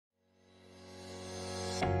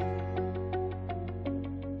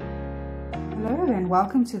Hello and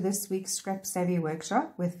welcome to this week's Scrap Savvy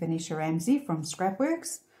workshop with Venetia Ramsey from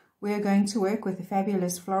Scrapworx. We are going to work with the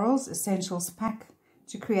Fabulous Florals Essentials pack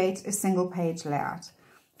to create a single page layout.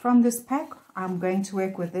 From this pack, I'm going to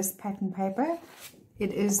work with this pattern paper.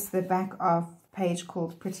 It is the back of page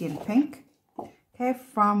called Pretty in Pink. Okay,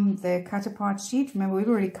 from the cut apart sheet, remember we've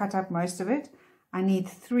already cut up most of it. I need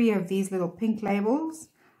 3 of these little pink labels.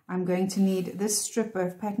 I'm going to need this strip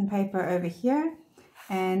of pattern paper over here.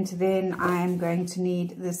 And then I'm going to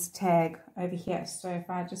need this tag over here. So if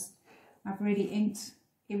I've already inked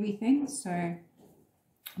everything. So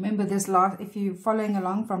remember this if you're following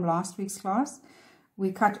along from last week's class,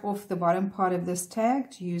 we cut off the bottom part of this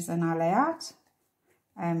tag to use in our layout.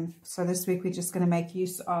 So this week we're just going to make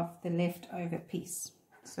use of the leftover piece.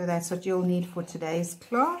 So that's what you'll need for today's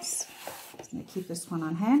class. Just going to keep this one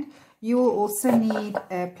on hand. You will also need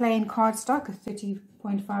a plain cardstock, a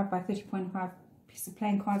 30.5 by 30.5 piece of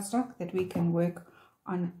plain cardstock that we can work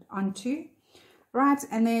onto. Right,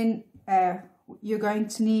 and then you're going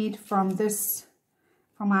to need from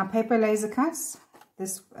our paper laser cuts,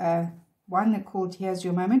 this one called Here's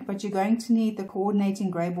Your Moment, but you're going to need the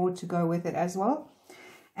coordinating grey board to go with it as well.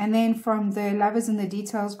 And then from the Lovers in the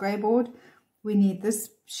Details grey board, we need this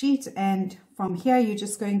sheet, and from here you're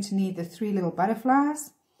just going to need the 3 little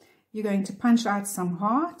butterflies. You're going to punch out some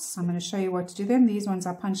hearts. I'm going to show you what to do them. These ones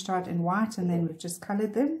are punched out in white and then we've just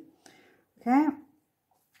colored them. Okay,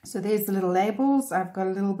 so there's the little labels. I've got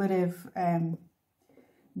a little bit of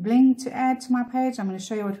bling to add to my page. I'm going to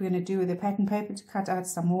show you what we're going to do with the pattern paper to cut out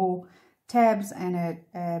some more tabs and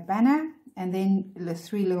a banner, and then the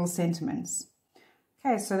 3 little sentiments.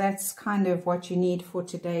 Okay, so that's kind of what you need for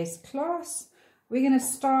today's class. We're going to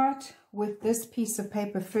start with this piece of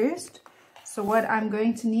paper first. So what I'm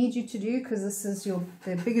going to need you to do, because this is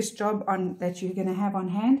the biggest job that you're going to have on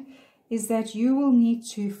hand, is that you will need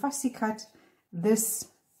to fussy cut this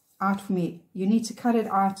out for me. You need to cut it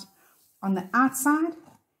out on the outside,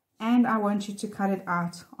 and I want you to cut it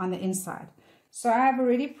out on the inside. So I have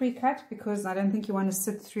already pre-cut because I don't think you want to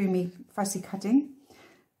sit through me fussy cutting.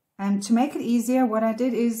 And to make it easier, what I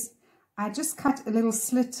did is I just cut a little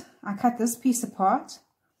slit. I cut this piece apart.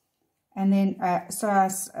 And then, so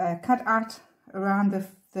I cut out around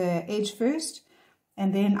the edge first,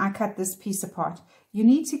 and then I cut this piece apart. You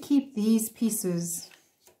need to keep these pieces,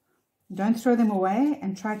 don't throw them away,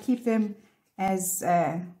 and try to keep them as,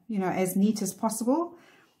 as neat as possible.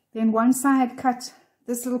 Then once I had cut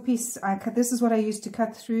this little piece, this is what I used to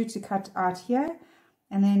cut through to cut out here.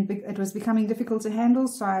 And then it was becoming difficult to handle,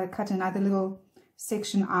 so I cut another little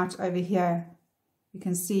section out over here. You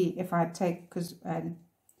can see if I take, because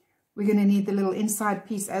we're going to need the little inside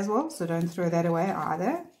piece as well, so don't throw that away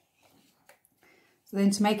either. So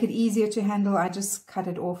then to make it easier to handle, I just cut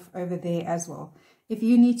it off over there as well. If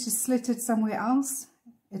you need to slit it somewhere else,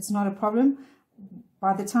 it's not a problem.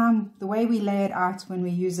 By the time, the way we lay it out when we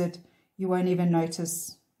use it, you won't even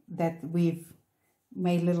notice that we've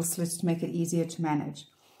made little slits to make it easier to manage.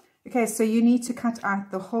 Okay, so you need to cut out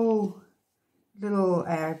the whole little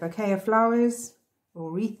bouquet of flowers or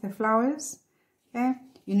wreath of flowers. Okay.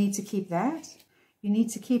 You need to keep that. You need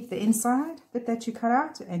to keep the inside bit that you cut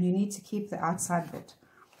out, and you need to keep the outside bit.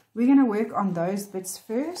 We're going to work on those bits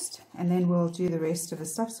first, and then we'll do the rest of the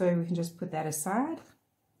stuff. So we can just put that aside.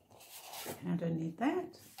 I don't need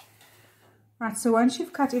that. Right, so once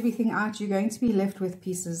you've cut everything out, you're going to be left with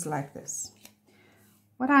pieces like this.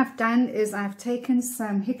 What I've done is I've taken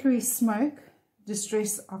some Hickory Smoke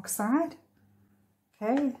Distress Oxide,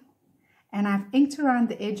 okay, and I've inked around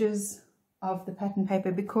the edges of the pattern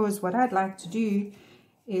paper, because what I'd like to do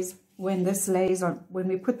is when this lays on, when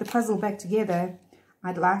we put the puzzle back together,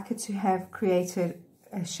 I'd like it to have created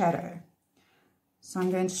a shadow. So I'm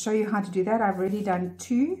going to show you how to do that. I've already done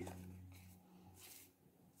 2.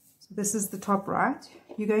 So this is the top right.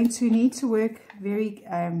 You're going to need to work very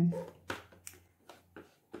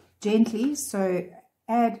gently, so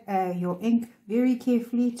add your ink very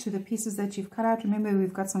carefully to the pieces that you've cut out. Remember,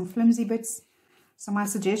 we've got some flimsy bits. So my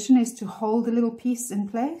suggestion is to hold the little piece in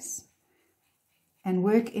place and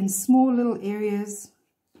work in small little areas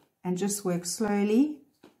and just work slowly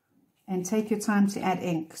and take your time to add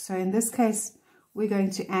ink. So in this case, we're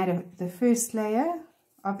going to add the first layer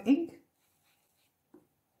of ink.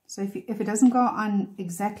 So if it doesn't go on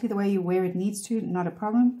exactly the way where it needs to, not a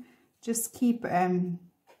problem. Just keep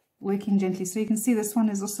working gently. So you can see this one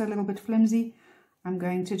is also a little bit flimsy. I'm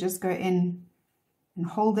going to just go in and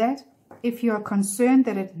hold that. If you are concerned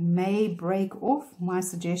that it may break off, my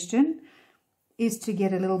suggestion is to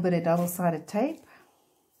get a little bit of double-sided tape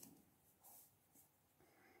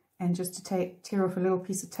and just to tear off a little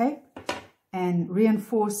piece of tape and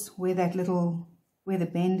reinforce where that little where the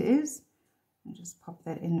bend is. I'll just pop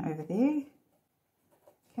that in over there.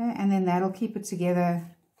 Okay, and then that'll keep it together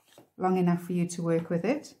long enough for you to work with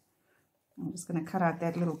it. I'm just going to cut out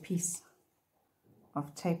that little piece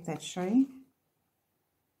of tape that's showing,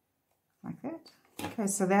 like that. Okay,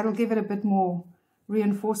 so that'll give it a bit more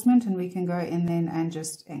reinforcement, and we can go in then and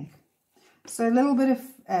just ink. So a little bit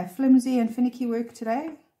of flimsy and finicky work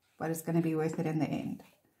today, but it's going to be worth it in the end.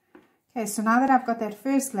 Okay, so now that I've got that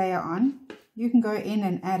first layer on, you can go in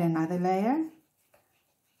and add another layer,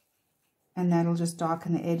 and that'll just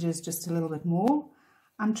darken the edges just a little bit more.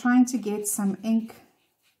 I'm trying to get some ink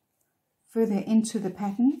further into the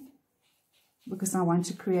pattern because I want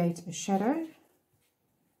to create a shadow.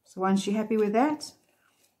 So once you're happy with that,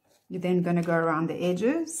 you're then going to go around the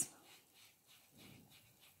edges.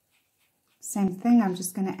 Same thing, I'm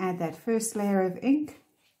just going to add that first layer of ink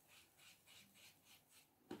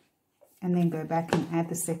and then go back and add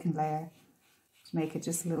the second layer to make it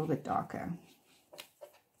just a little bit darker.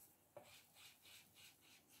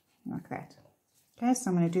 Like that. Okay,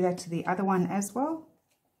 so I'm going to do that to the other one as well.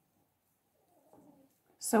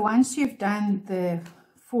 So once you've done the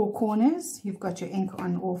 4 corners, you've got your ink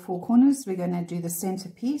on all 4 corners, we're going to do the center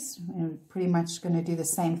piece, and we're pretty much going to do the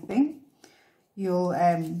same thing. You'll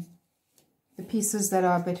the pieces that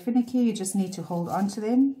are a bit finicky, you just need to hold on to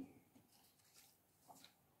them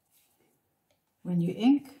when you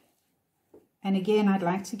ink. And again, I'd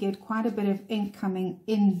like to get quite a bit of ink coming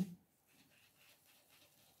in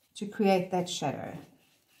to create that shadow.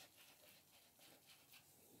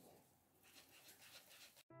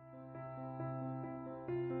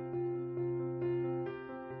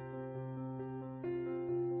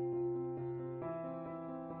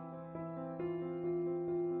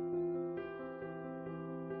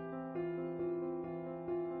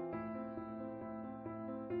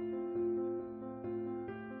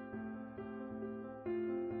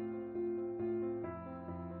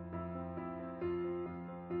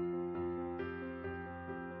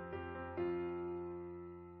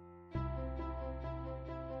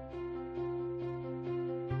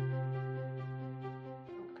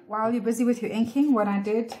 While you're busy with your inking, what I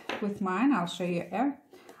did with mine, I'll show you here.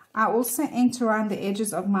 I also inked around the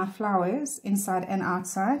edges of my flowers, inside and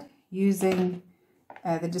outside, using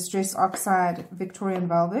the Distress Oxide Victorian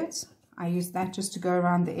Velvet. I used that just to go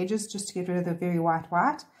around the edges, just to get rid of the very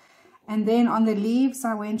white. And then on the leaves,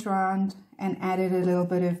 I went around and added a little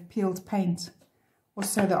bit of peeled paint.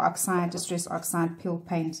 Also the Oxide, Distress Oxide peeled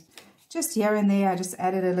paint. Just here and there, I just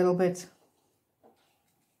added a little bit,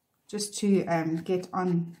 just to get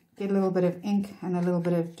a little bit of ink and a little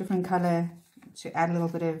bit of different color to add a little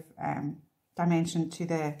bit of dimension to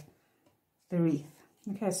the wreath.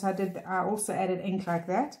 Okay, so I also added ink like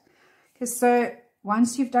that. Okay, so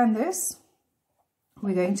once you've done this,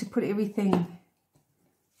 we're going to put everything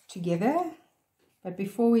together. But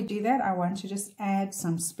before we do that, I want to just add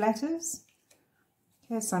some splatters.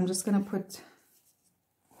 Okay, so I'm just going to put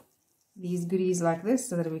these goodies like this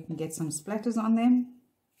so that we can get some splatters on them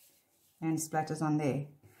and splatters on there.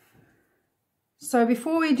 So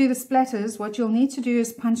before we do the splatters, what you'll need to do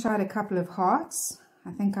is punch out a couple of hearts.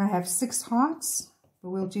 I think I have 6 hearts, but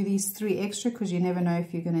we'll do these 3 extra because you never know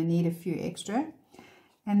if you're going to need a few extra.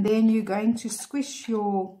 And then you're going to squish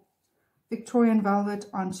your Victorian Velvet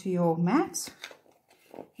onto your mat.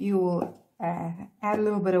 You'll add a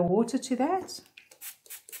little bit of water to that,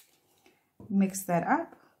 mix that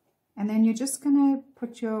up, and then you're just going to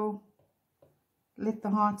put let the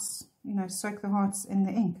hearts, soak the hearts in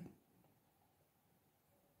the ink.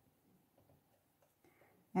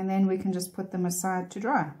 And then we can just put them aside to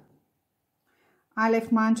dry. I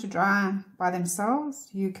left mine to dry by themselves.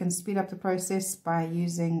 You can speed up the process by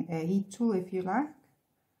using a heat tool if you like.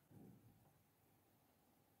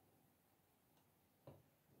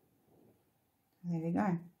 There we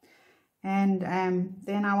go. And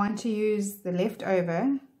then I want to use the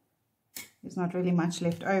leftover. There's not really much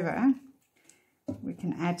left over. We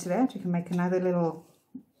can add to that. We can make another little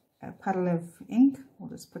puddle of ink. We'll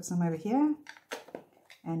just put some over here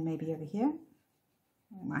and maybe over here.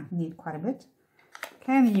 We might need quite a bit.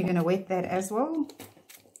 Okay, and then you're going to wet that as well.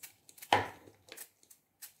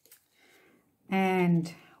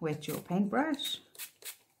 And wet your paintbrush.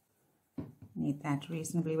 Need that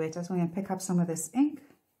reasonably wet. So we're going to pick up some of this ink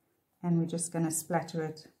and we're just going to splatter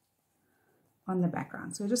it on the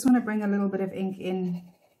background. So I just want to bring a little bit of ink in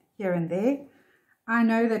here and there. I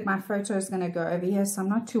know that my photo is going to go over here, so I'm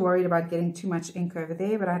not too worried about getting too much ink over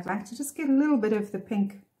there, but I'd like to just get a little bit of the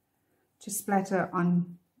pink to splatter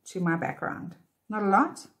on to my background. Not a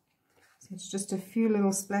lot, so it's just a few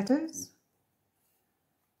little splatters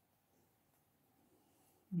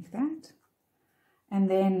like that. And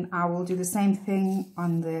then I will do the same thing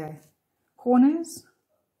on the corners,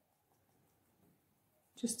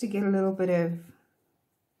 just to get a little bit of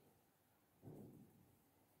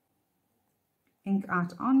ink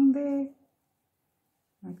out on there,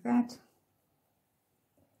 like that.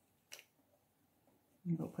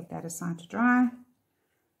 And we'll put that aside to dry.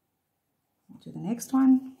 I'll do the next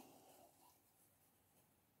one.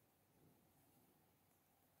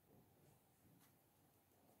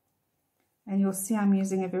 And you'll see I'm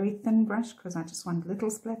using a very thin brush because I just want little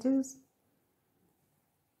splatters.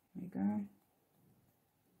 There we go.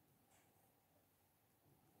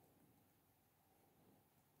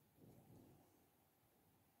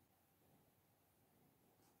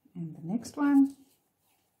 And the next one.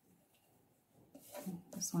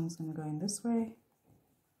 This one's going to go in this way.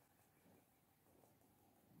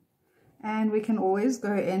 And we can always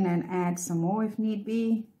go in and add some more if need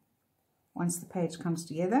be, once the page comes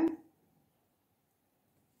together.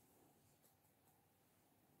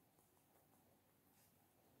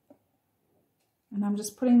 And I'm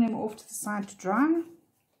just putting them off to the side to dry.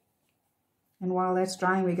 And while that's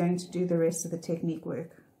drying, we're going to do the rest of the technique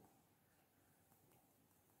work.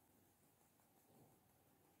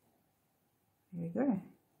 There we go.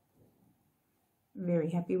 Very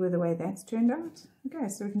happy with the way that's turned out. Okay,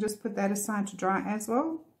 so we can just put that aside to dry as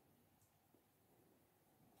well.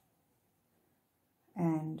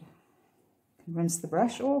 And rinse the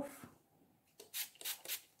brush off,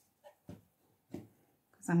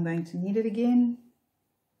 because I'm going to need it again.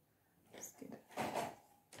 Just get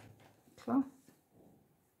a cloth.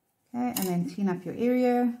 Okay, and then clean up your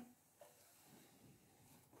area.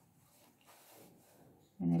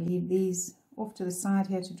 I'm going to leave these off to the side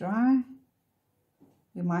here to dry.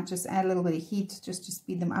 We might just add a little bit of heat just to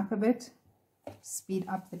speed them up a bit, speed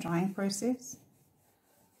up the drying process.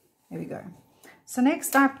 There we go. So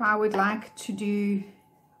next up, I would like to do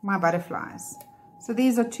my butterflies. So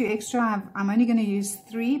these are 2 extra. I'm only going to use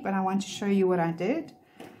 3, but I want to show you what I did.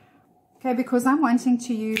 Okay, because I'm wanting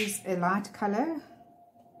to use a light color,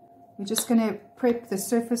 we're just going to prep the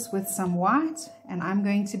surface with some white, and I'm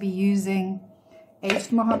going to be using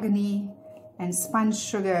aged mahogany and sponge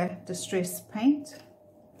sugar distress paint.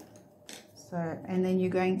 So, and then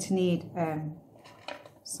you're going to need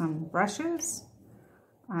some brushes.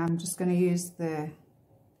 I'm just going to use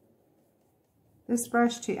this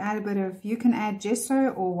brush to add a bit of, you can add gesso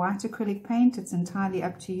or white acrylic paint, it's entirely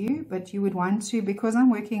up to you, but you would want to, because I'm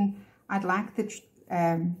working, I'd like the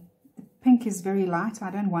pink is very light,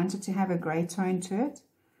 I don't want it to have a grey tone to it.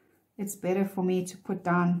 It's better for me to put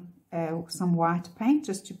down some white paint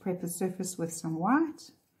just to prep the surface with some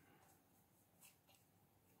white.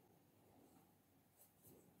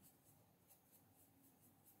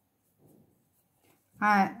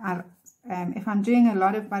 If I'm doing a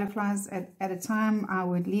lot of butterflies at a time, I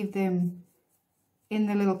would leave them in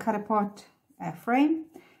the little cut apart frame,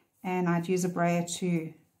 and I'd use a brayer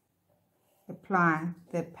to apply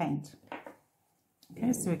the paint.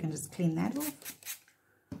 Okay, so we can just clean that off.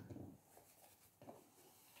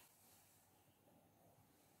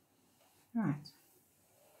 Right.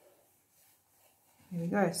 Here we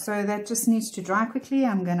go. So that just needs to dry quickly.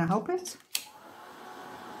 I'm going to help it.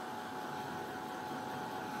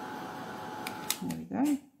 There we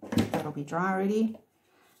go. That'll be dry already.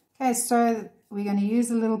 Okay, so we're going to use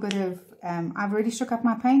a little bit of, I've already shook up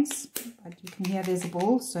my paints, but you can hear there's a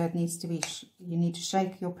ball, so it needs to be, you need to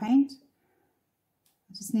shake your paint.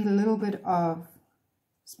 I just need a little bit of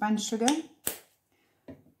sponge sugar.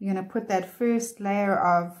 You're going to put that first layer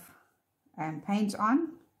of paint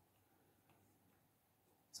on.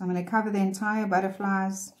 So I'm going to cover the entire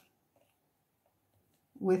butterflies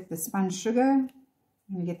with the sponge sugar.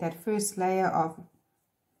 You get that first layer of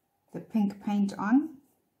the pink paint on.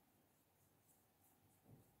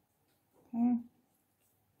 Okay.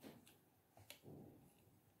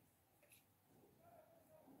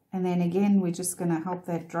 And then again, we're just going to help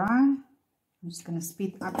that dry. I'm just going to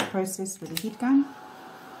speed up the process with a heat gun.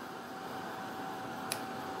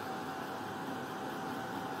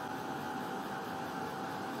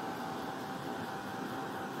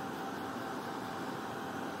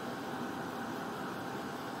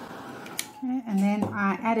 Okay, and then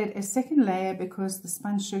I added a second layer because the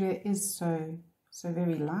sponge sugar is so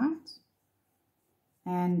very light,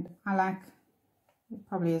 and I like, it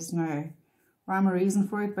probably is no rhyme or reason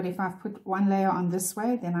for it, but if I've put one layer on this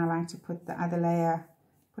way, then I like to put the other layer,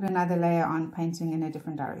 put another layer on, painting in a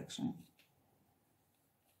different direction.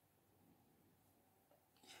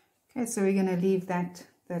 Okay, so we're going to leave that,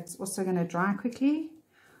 that's also going to dry quickly.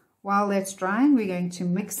 While that's drying, we're going to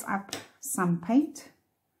mix up some paint.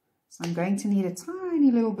 So I'm going to need a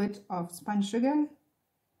tiny little bit of sponge sugar.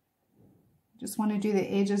 Just want to do the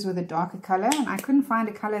edges with a darker color, and I couldn't find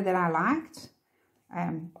a color that I liked.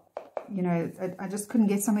 You know, I just couldn't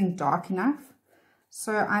get something dark enough.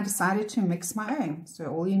 So I decided to mix my own. So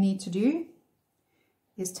all you need to do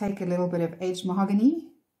is take a little bit of aged mahogany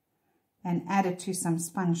and add it to some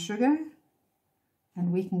spun sugar,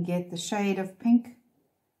 and we can get the shade of pink,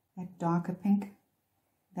 that darker pink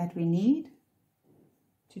that we need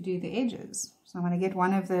to do the edges. So I'm going to get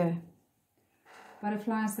one of the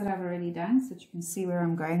butterflies that I've already done so that you can see where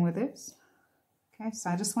I'm going with this. Okay,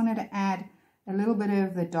 so I just wanted to add a little bit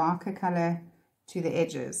of the darker color to the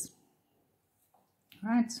edges.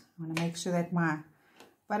 Right, I want to make sure that my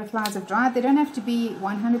butterflies have dried. They don't have to be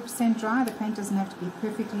 100% dry. The paint doesn't have to be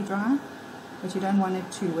perfectly dry, but you don't want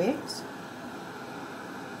it too wet.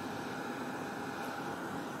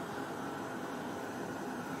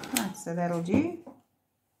 Right, so that'll do.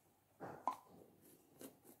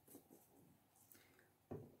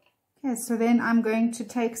 Okay, so then I'm going to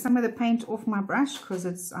take some of the paint off my brush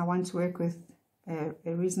because I want to work with a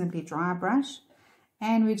reasonably dry brush,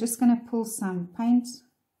 and we're just going to pull some paint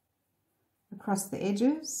across the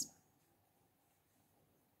edges,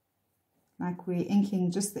 like we're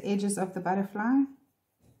inking just the edges of the butterfly.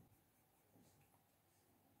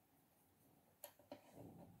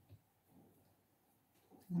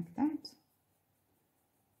 Like that,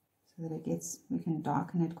 so that we can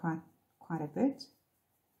darken it quite a bit.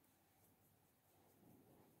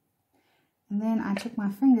 And then I took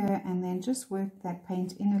my finger and then just worked that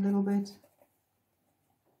paint in a little bit.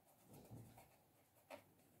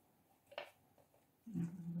 A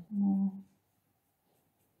little bit more.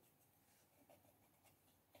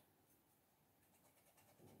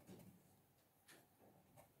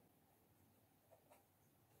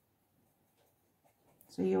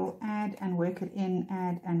 So you'll add and work it in,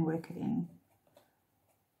 add and work it in.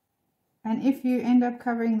 And if you end up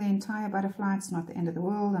covering the entire butterfly, it's not the end of the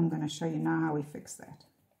world. I'm going to show you now how we fix that.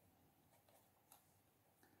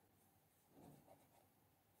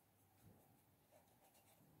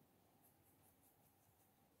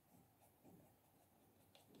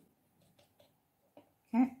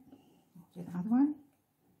 Okay, I'll do the other one.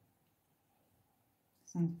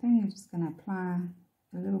 Same thing, you're just going to apply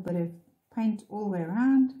a little bit of paint all the way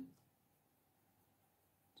around,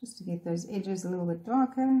 just to get those edges a little bit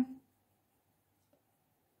darker.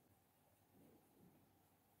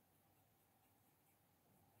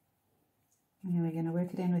 And then we're going to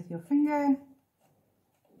work it in with your finger.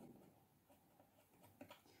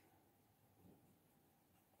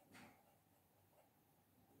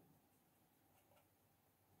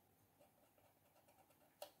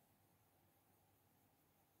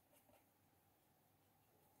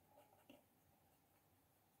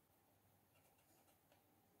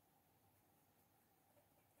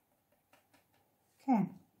 Okay,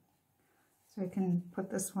 so we can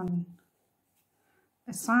put this one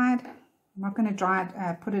aside. I'm not going to dry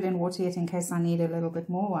it, put it in water yet in case I need a little bit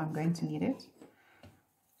more. I'm going to need it.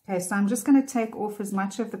 Okay, so I'm just going to take off as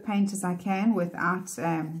much of the paint as I can without,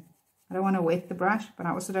 I don't want to wet the brush, but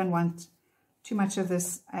I also don't want too much of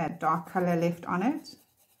this dark color left on it.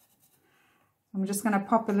 I'm just going to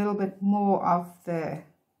pop a little bit more of the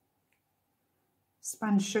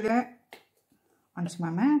spun sugar onto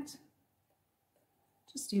my mat.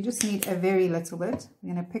 You just need a very little bit.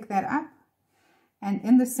 We're going to pick that up. And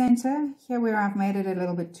in the center, here where I've made it a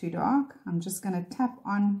little bit too dark, I'm just going to tap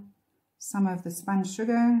on some of the spun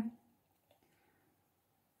sugar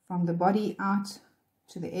from the body out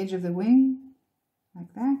to the edge of the wing,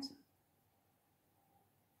 like that.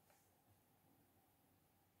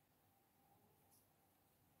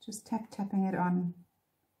 Just tapping it on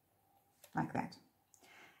like that.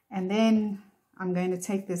 And then I'm going to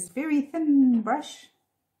take this very thin brush,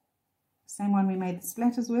 same one we made the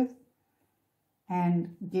splatters with,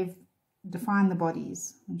 and define the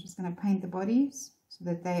bodies. I'm just going to paint the bodies so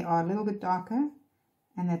that they are a little bit darker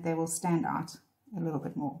and that they will stand out a little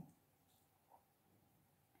bit more.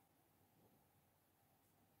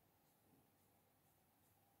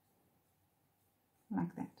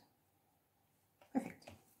 Like that. Perfect.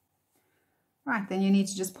 Right, then you need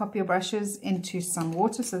to just pop your brushes into some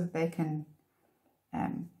water so that they can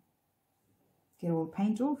get all the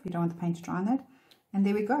paint off. You don't want the paint to dry on that. And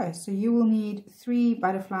there we go. So you will need 3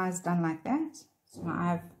 butterflies done like that. So I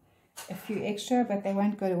have a few extra, but they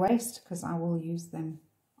won't go to waste because I will use them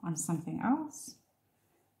on something else.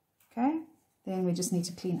 Okay, then we just need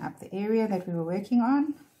to clean up the area that we were working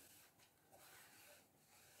on.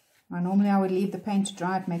 Now, normally I would leave the paint to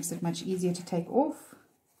dry. It makes it much easier to take off.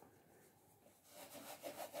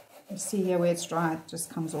 You see here where it's dry, it just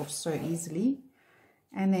comes off so easily.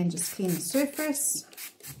 And then just clean the surface.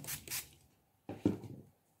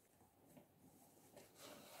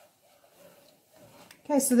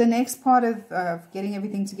 Okay, so the next part of getting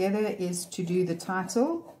everything together is to do the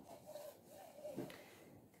title.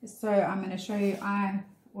 So I'm going to show you, I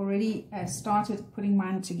already started putting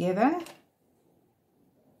mine together.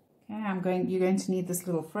 Okay, you're going to need this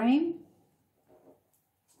little frame.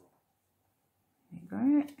 There you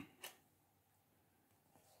go.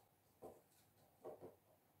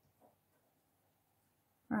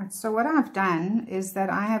 Right, so what I've done is that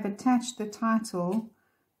I have attached the title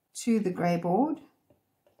to the grey board,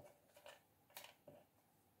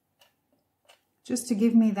 just to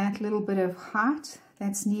give me that little bit of height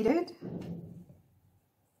that's needed.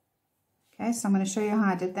 Okay, so I'm going to show you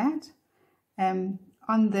how I did that.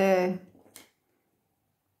 On the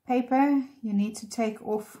paper, you need to take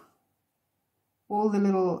off all the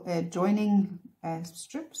little joining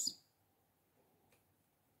strips.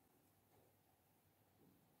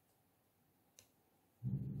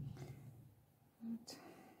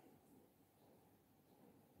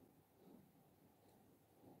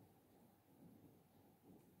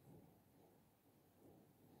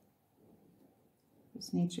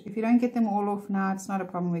 If you don't get them all off now, it's not a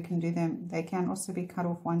problem, we can do them. They can also be cut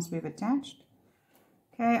off once we've attached.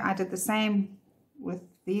 Okay, I did the same with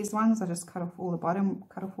these ones. I just cut off all the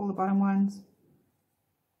bottom ones.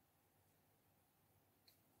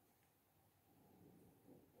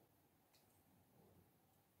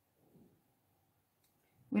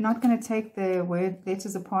 We're not going to take the word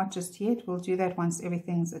letters apart just yet. We'll do that once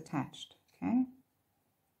everything's attached. Okay,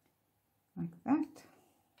 like that.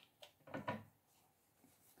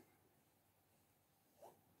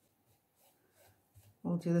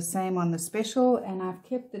 We'll do the same on the special, and I've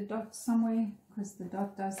kept the dot somewhere because the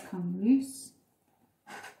dot does come loose.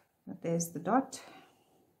 But there's the dot.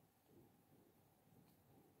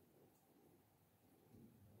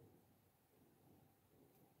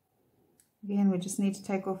 Again, we just need to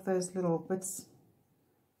take off those little bits,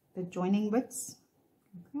 the joining bits,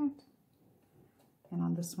 like that. And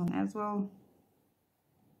on this one as well.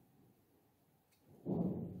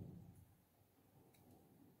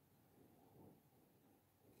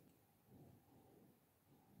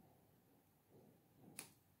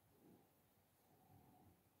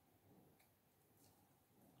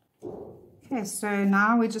 Okay, so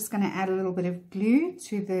now we're just going to add a little bit of glue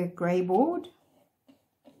to the grey board.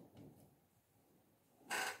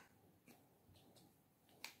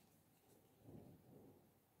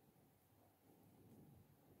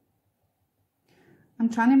 I'm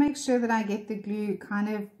trying to make sure that I get the glue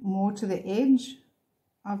kind of more to the edge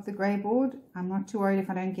of the grey board. I'm not too worried if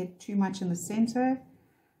I don't get too much in the center,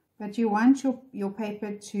 but you want your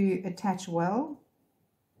paper to attach well.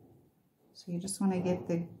 So you just want to get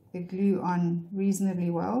the glue on reasonably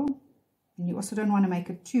well, and you also don't want to make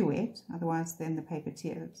it too wet, otherwise then the paper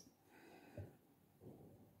tears.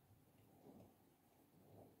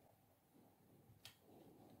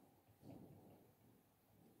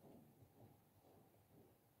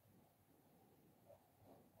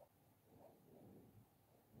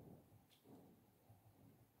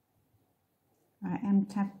 I am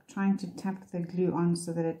trying to tap the glue on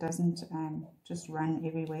so that it doesn't just run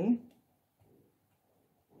everywhere.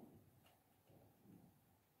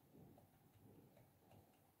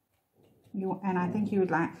 And I think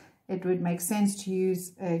it would make sense to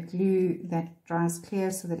use a glue that dries clear,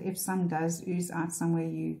 so that if some does ooze out somewhere,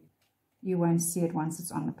 you won't see it once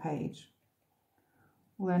it's on the page.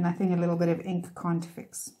 Although nothing a little bit of ink can't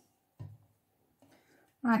fix.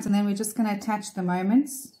 Right, and then we're just going to attach the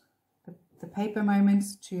moments, the paper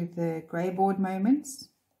moments to the grey board moments,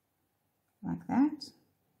 like that.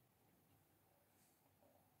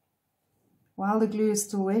 While the glue is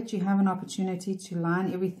still wet, you have an opportunity to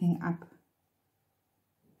line everything up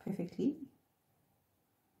perfectly.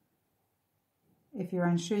 If you're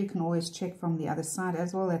unsure, you can always check from the other side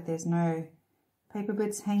as well that there's no paper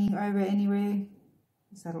bits hanging over anywhere.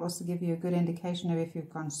 So that'll also give you a good indication of if you've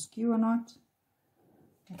gone skew or not.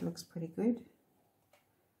 That looks pretty good.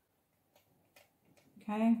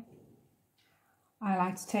 Okay, I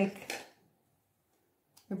like to take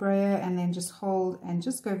the brayer and then just hold and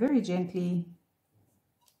just go very gently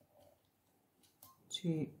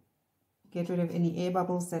to get rid of any air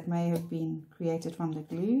bubbles that may have been created from the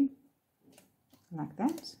glue, like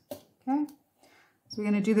that. Okay, so we're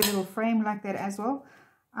going to do the little frame like that as well.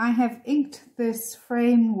 I have inked this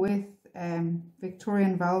frame with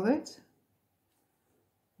Victorian velvet.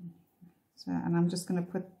 So, and I'm just going to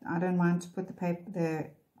put, I don't mind to put the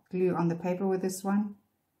glue on the paper with this one.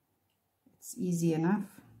 It's easy enough.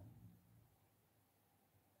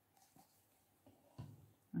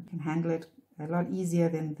 I can handle it a lot easier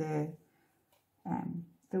than the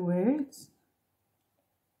words.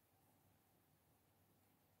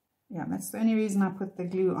 Yeah, that's the only reason I put the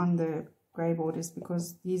glue on the grey board, is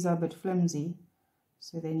because these are a bit flimsy,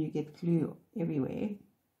 so then you get glue everywhere.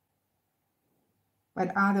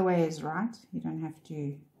 But either way is right. You don't have to,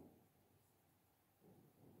 there's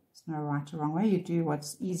no right or wrong way. You do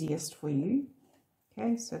what's easiest for you.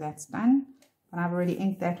 Okay, so that's done. But I've already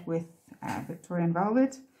inked that with Victorian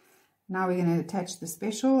Velvet. Now we're going to attach the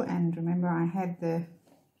special, and remember I had the,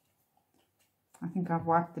 I think I've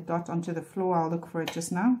wiped the dot onto the floor. I'll look for it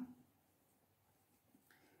just now.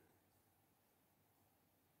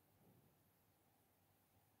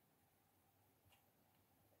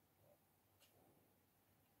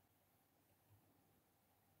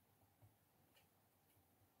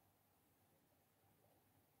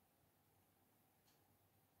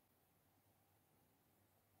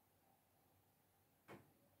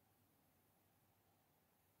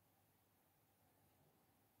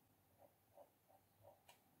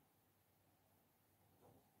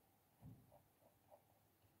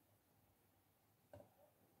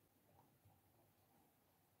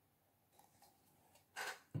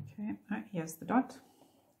 Okay, here's the dot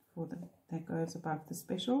for that goes above the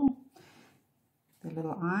special, the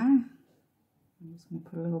little eye. I'm just going to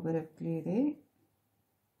put a little bit of glue there.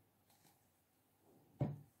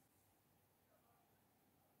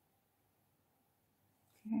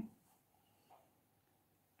 Okay,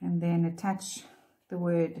 and then attach the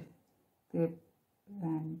word, the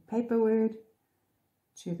paper word,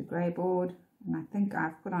 to the grey board. And I think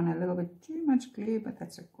I've put on a little bit too much glue, but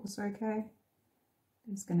that's also okay.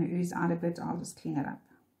 It's going to ooze out a bit. I'll just clean it up.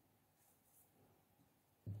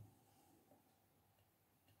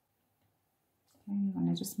 Okay, you want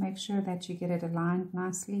to just make sure that you get it aligned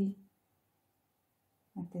nicely,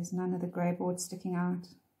 that there's none of the grey board sticking out.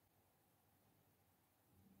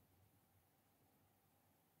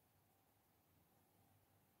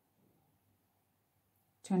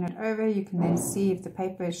 Turn it over. You can then see if the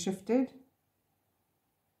paper is shifted.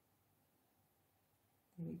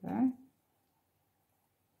 There we go.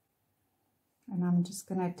 And I'm just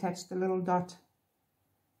going to attach the little dot,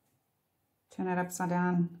 turn it upside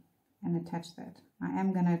down and attach that. I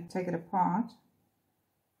am going to take it apart,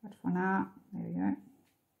 but for now, there we go.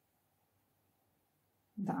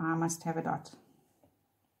 The eye must have a dot.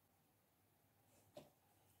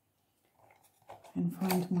 And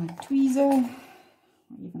find my tweezer,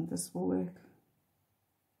 even this will work.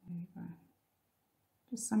 There we go.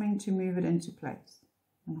 Just something to move it into place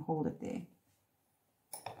and hold it there.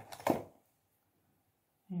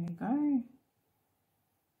 There we go.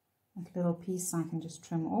 That little piece I can just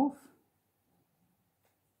trim off.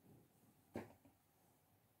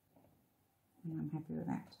 And I'm happy with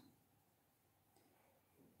that.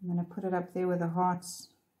 I'm going to put it up there with the hearts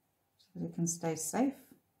so that it can stay safe.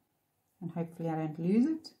 And hopefully I don't lose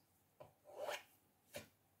it.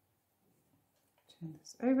 Turn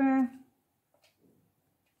this over.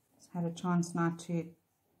 It's had a chance now to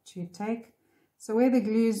take. So where the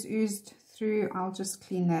glue's oozed through, I'll just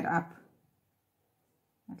clean that up.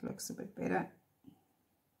 That looks a bit better.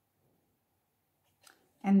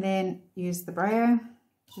 And then use the brayer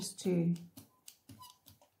just to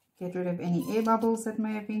get rid of any air bubbles that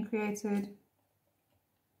may have been created.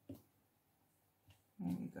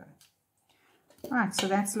 There we go. Right, so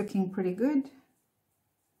that's looking pretty good.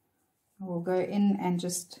 I will go in and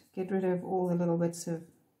just get rid of all the little bits of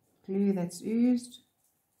glue that's oozed.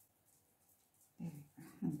 There we go,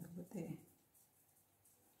 a little bit there.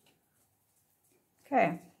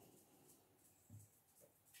 Okay.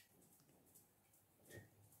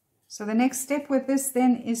 So the next step with this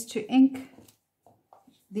then is to ink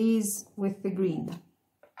these with the green.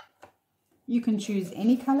 You can choose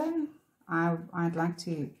any color. I'd like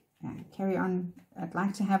to carry on. I'd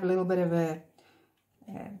like to have a little bit of a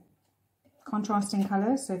contrasting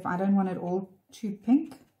color, so if I don't want it all too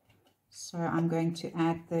pink, so I'm going to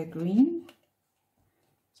add the green.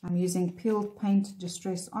 So I'm using peeled paint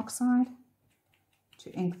distress oxide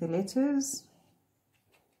to ink the letters,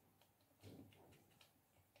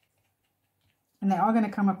 and they are going to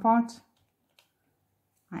come apart.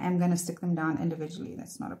 I am going to stick them down individually,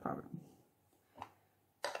 that's not a problem.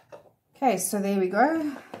 Okay, so there we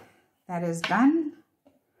go, that is done.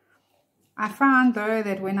 I found though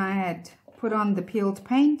that when I had put on the peeled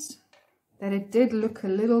paint that it did look a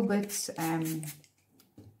little bit, I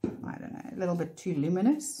don't know, a little bit too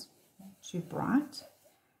luminous, too bright.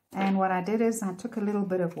 And what I did is I took a little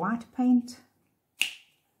bit of white paint,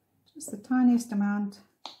 just the tiniest amount,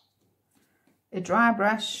 a dry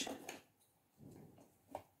brush,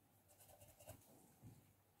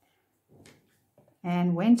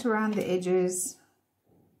 and went around the edges,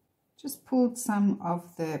 just pulled some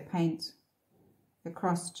of the paint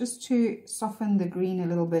across just to soften the green a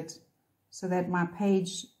little bit so that my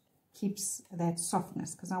page keeps that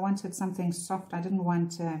softness, because I wanted something soft. I didn't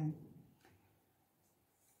want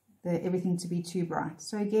everything to be too bright.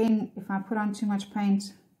 So again, if I put on too much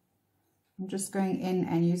paint, I'm just going in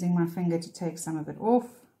and using my finger to take some of it off.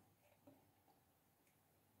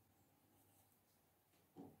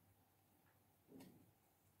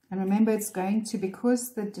 And remember, it's going to,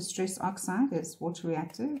 because the Distress Oxide is water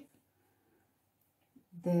reactive,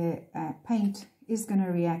 the paint is going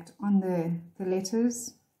to react on the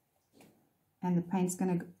letters, and the paint's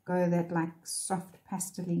going to go that like soft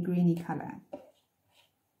pastel-y greeny color.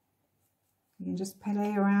 You can just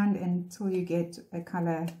play around until you get a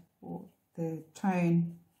color or the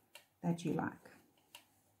tone that you like,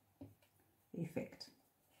 the effect.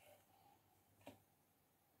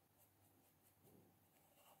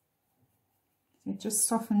 It just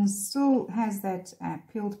softens, still has that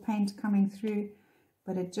peeled paint coming through,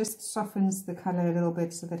 but it just softens the color a little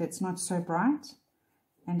bit so that it's not so bright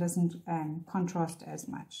and doesn't contrast as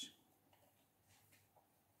much.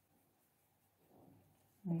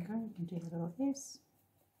 There you go, you can do a little S.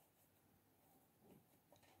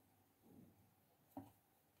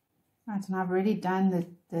 Right, and I've already done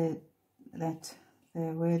the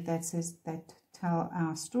word that says that tell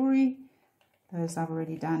our story. Those I've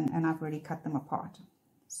already done, and I've already cut them apart.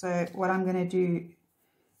 So what I'm going to do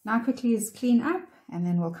now quickly is clean up, and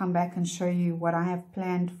then we'll come back and show you what I have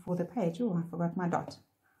planned for the page. Oh, I forgot my dot.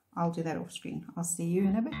 I'll do that off screen. I'll see you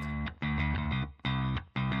in a bit.